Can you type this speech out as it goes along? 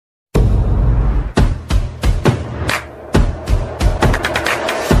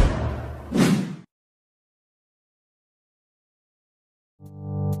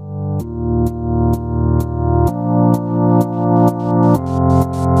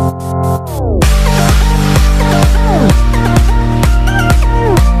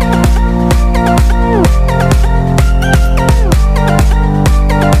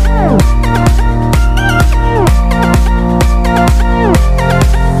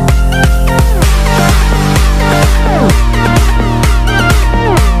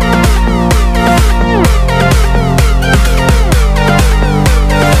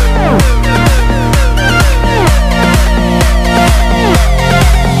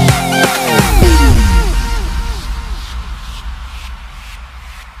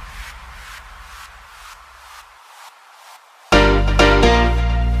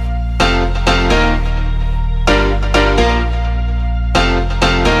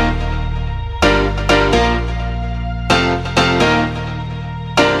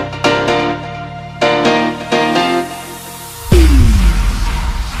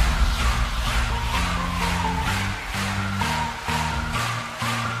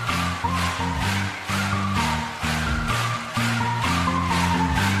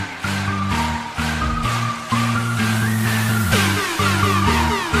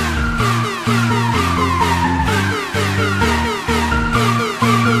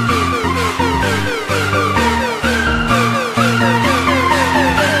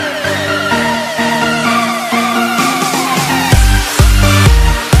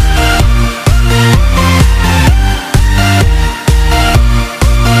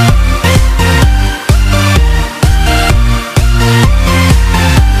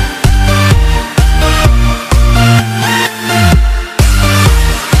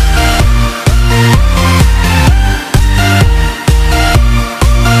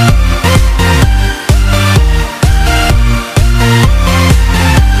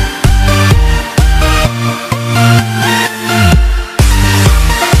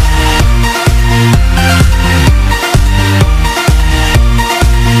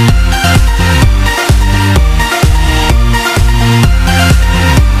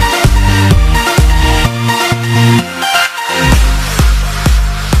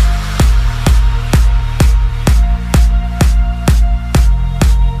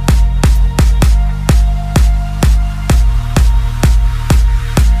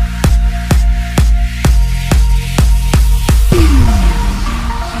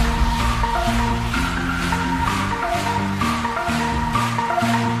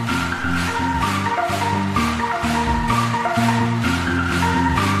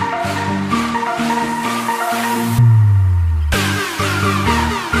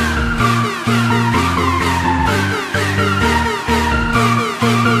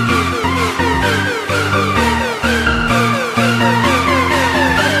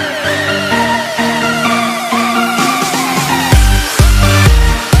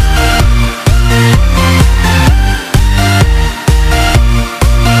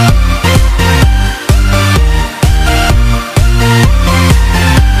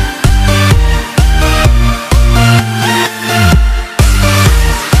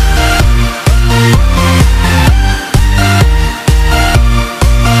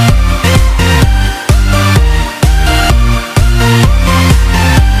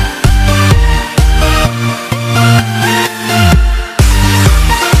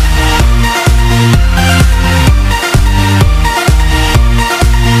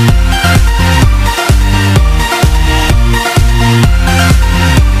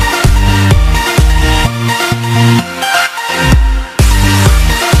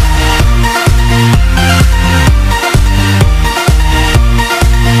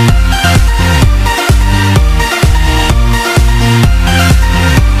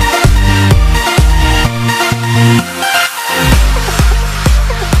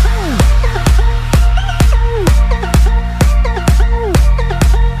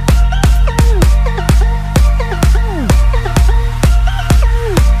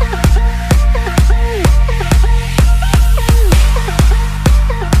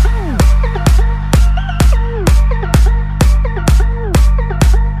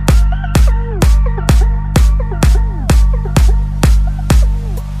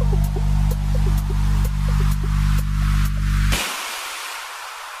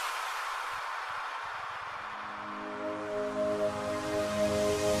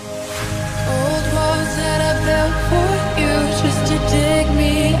built for you, just to dig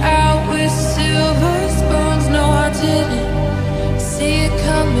me out with silver spoons. No, I didn't see it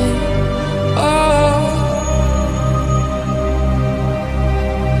coming. Oh,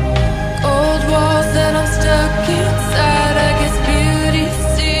 old walls that I'm stuck inside. I guess beauty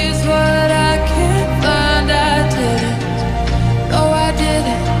sees what I can't find. I didn't, no, I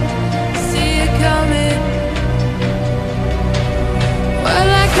didn't see it coming. Well,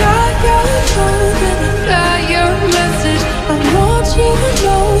 I got your phone and I got your message. I want you to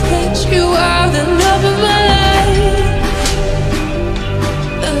know that you are the love of my life,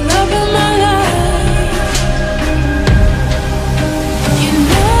 the love of my life. You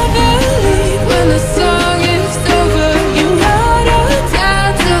never leave when the song is over. You ride or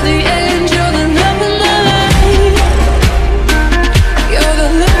die till the end. You're the love of my life. You're the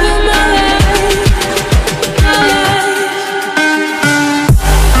love of my life, my life.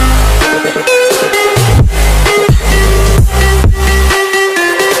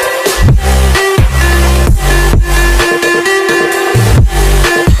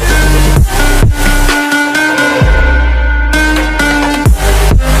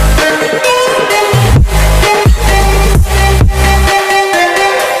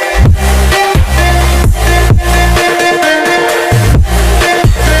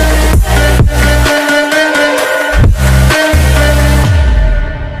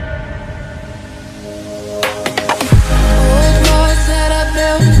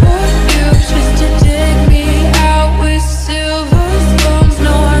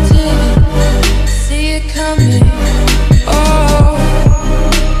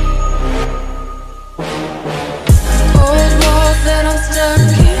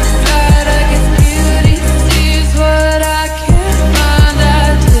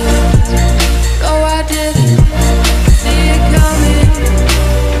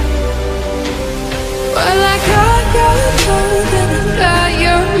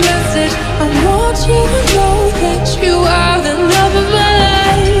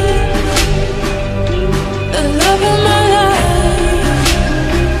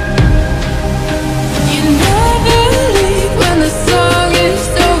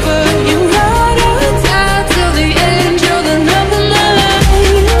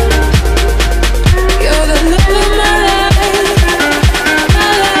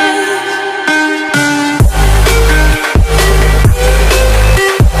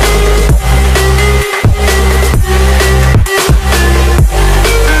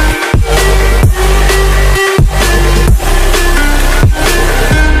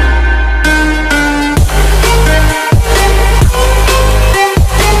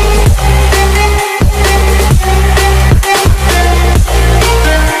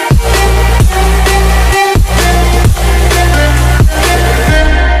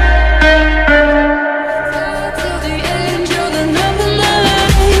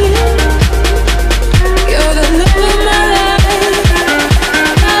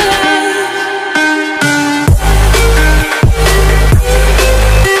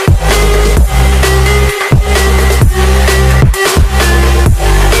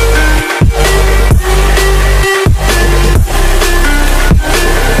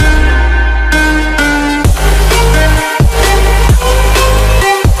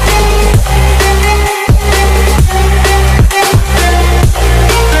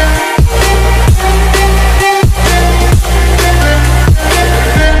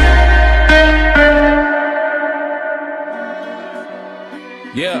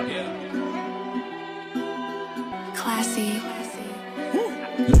 Yeah. Classy.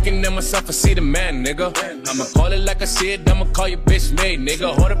 Looking at myself, I see the man, nigga. I'ma call it like I see it, I'ma call you bitch made,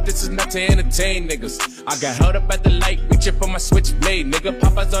 nigga. Hold up, this is not to entertain niggas. I got held up at the light, reaching for my switchblade, nigga.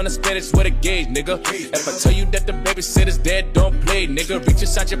 Popeyes on the spinach with a gauge, nigga. If I tell you that the babysitter's dead, don't play, nigga. Reach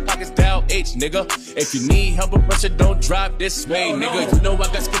inside your pockets, dial H, nigga. If you need help with pressure, don't drive this way, nigga. You know I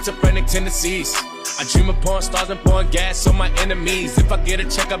got schizophrenic tendencies. I dream of pouring stars and pouring gas on my enemies. If I get a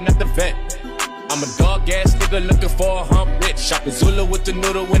check, I'm not the vet. I'm a dog-ass nigga looking for a hump bitch. Shopping Zulu with the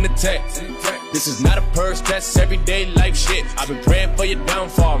noodle in the tech. This is not a purse test, everyday life shit. I've been praying for your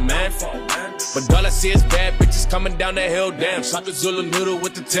downfall, man. But all I see is bad bitches coming down the hill, damn. Shopping Zulu noodle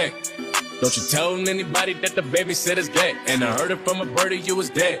with the tech. Don't you tell anybody that the babysitter's dead. And I heard it from a birdie, you was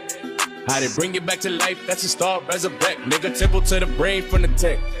dead. How they bring you back to life, that's a star resurrect. Nigga, temple to the brain from the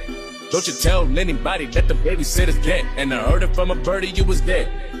tech. Don't you tell anybody that the babysitter's dead. And I heard it from a birdie, you was dead.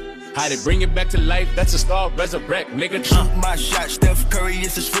 How they bring it back to life, that's a star resurrect, nigga. Shoot my shot, Steph Curry,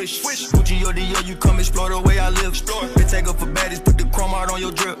 it's a switch. Gucci or Dior, you come explore the way I live. Been take up for baddies, put the chrome out on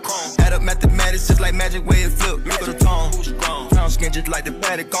your drip. Add up mathematics, it's like magic way it flip. Look at the tone, brown skin just like the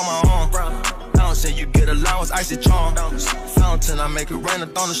paddock on my arm. I don't say you get allowance, icy charm. Fountain, I make it rain, a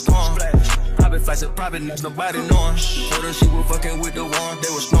thunderstorm. Private flights and private niggas, nobody knowing. Told her she was fucking with the one, they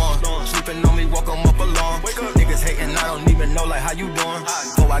was snoring. Sleeping on me, walk them up along. Niggas hating, I don't even know like how you doing.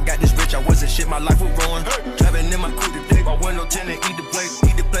 Before I got this rich, I wasn't shit, my life was ruined. Driving in my coupe today, my window tinted, eat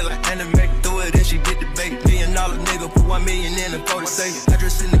the plate like anime. Threw it in, she did the bait. $1 million nigga, put 1 million in the code to say.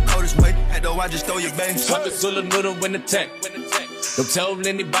 Address in the coldest way, and though I just stole your bang. Talk to Zula Noodle in the tech. Don't tell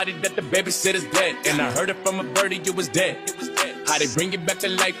anybody that the babysitter's dead. And I heard it from a birdie, you was dead. How they bring it back to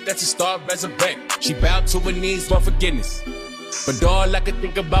life, that's a star resurrect. She bowed to her knees for forgiveness. But all I could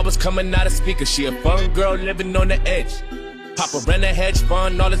think about was coming out of speakers. She a fun girl living on the edge. Papa ran a hedge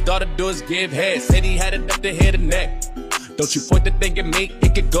fund, all his daughter do is give head. Said he had it up to head and neck. Don't you point the thing at me,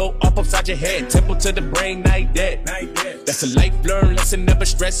 it could go up upside your head. Temple to the brain, now he dead. That's a life learned lesson, never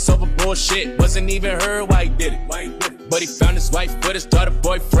stress over bullshit. Wasn't even heard why he did it. But he found his wife with his daughter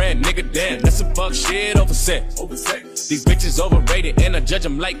boyfriend. Nigga damn, that's some fuck shit over sex. These bitches overrated and I judge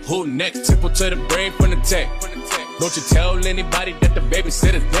them like who next. Temple to the brain from the tech. Don't you tell anybody that the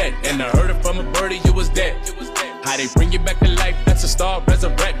babysitter's dead. And I heard it from a birdie, you was dead. How they bring you back to life, that's a star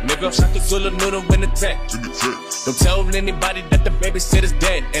resurrect, nigga. Shot the Zula Noodle in the tech. Don't tell anybody that the babysitter's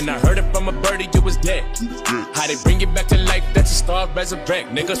dead. And I heard it from a birdie, you was dead. How they bring you back to life, that's a star resurrect,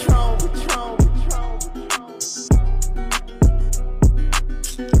 nigga.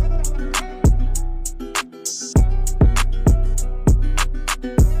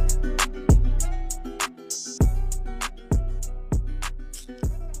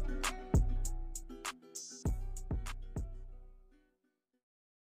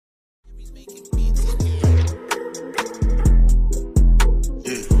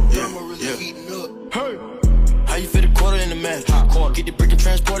 Get the brick and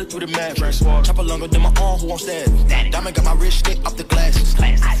transport it through the mattress. Chopper longer than my arm, who won't stand? Diamond got my wrist stick off the glasses.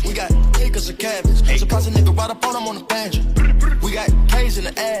 We got acres of cabins. Surprise a nigga right up on him on the bench. We got K's in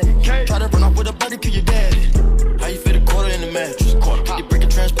the attic. Try to run off with a buddy, kill your daddy. How you fit a quarter in the mattress? Get the brick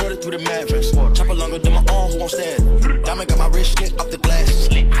and transport it through the mattress. Chopper longer than my arm, who won't stand? Diamond got my wrist stick off the glasses.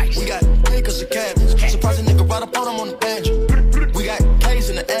 We got acres of cabins. Surprise a nigga right up on him on the bench. We got K's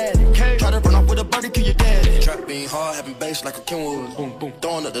in the attic. Try to run off with a buddy, kill your daddy. Trap being hard, having bass like a Kenwood. Boom, boom.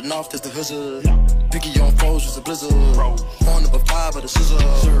 Throwing up the north, that's the hood. Picky on foes, was a blizzard. On up a 5 of the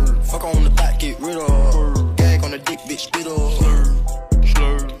scissor. Fuck on the back, get rid of. Gag on the dick, bitch, spit up.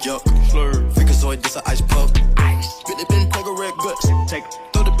 Yuck, Freakazoid, this a ice puff. Spit the bin, plug a red guts.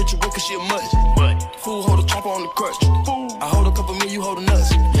 Throw the bitch away cause she a mutt. Fool, hold a chopper on the crutch. I hold a couple me, you hold a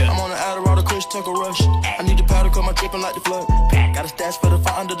nuts. I'm on the Adderall, the Kush, tuck a rush. I need the powder, cause my drippin' like the flood. Got a stash for the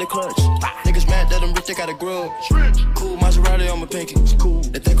fire under the clutch. Niggas mad that I'm rich, they got a grudge. Cool Maserati on my pinky.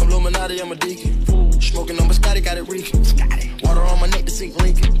 They think I'm Illuminati, I'm a deacon. Smoking on my Scotty, got it reeking. Water on my neck to sink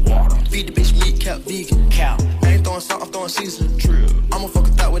Lincoln. Feed the bitch meat, cap vegan. I ain't throwing salt, I'm throwing season. I'ma fuck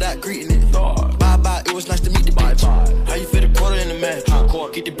a thought without greeting it. Bye-bye, it was nice to meet the bitch. How you fit a quarter in the match?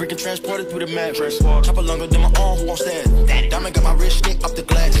 Get the brick and transport it through the mattress. Chopper longer than my arm, who won't stand? Diamond got my wrist stick off the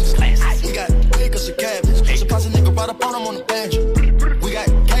glasses. We got acres of cabins. Surprise a nigga right up on him on the bench. We got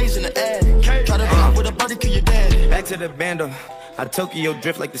K's in the attic. Try to run off with a buddy, kill your daddy. Back to the bando. I Tokyo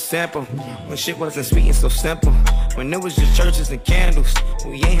drift like the sample. When shit wasn't sweet and so simple. When it was just churches and candles.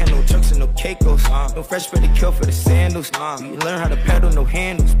 We ain't had no trucks and no Caicos. No fresh bread to kill for the sandals. We learn how to pedal, no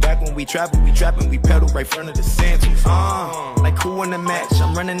handles. Back when we trapping, we pedal right front of the sandals. Like who in the match?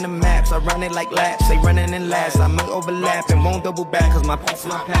 I'm running the maps. I run it like laps. They running in last. I might overlap and won't double back. Cause my pants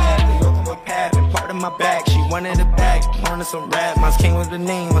my pad. They look on my pad and part of my back. She wanted it back. Wanted some rap. Mine came with the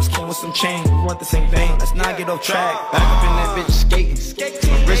name. Mine came with some chain. We want the same thing. Let's not get off track. Back up in that bitch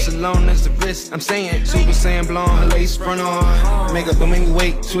skating. My wrist alone is the wrist. I'm saying Super Saiyan blonde. The lace front on. Makeup don't make me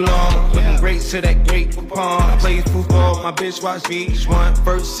wait too long. Looking great to that great coupon. I play football. My bitch watch VH1.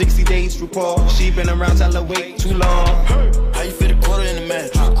 First 60 days RuPaul. She been around till I wait too long. How you fit a quarter in the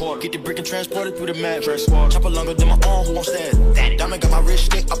match? Get the brick and transport it through the mattress. Chopper longer than my arm, who won't stand? Diamond got my wrist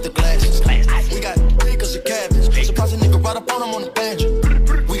stick off the glasses. We got acres of cabins. Surprise a nigga right up on him on the bench.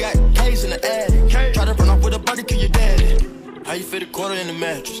 We got K's in the attic. Try to run off with a buddy, kill your daddy. How you fit a quarter in the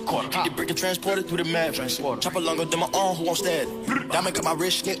mattress? Get the brick and transport it through the mattress. Chopper longer than my arm, who won't stand? Diamond got my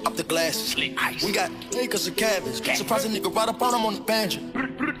wrist stick off the glasses. We got acres of cabins. Surprise a nigga right up on him on the bench.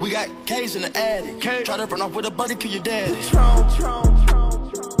 We got K's in the attic. Try to run off with a buddy, kill your daddy.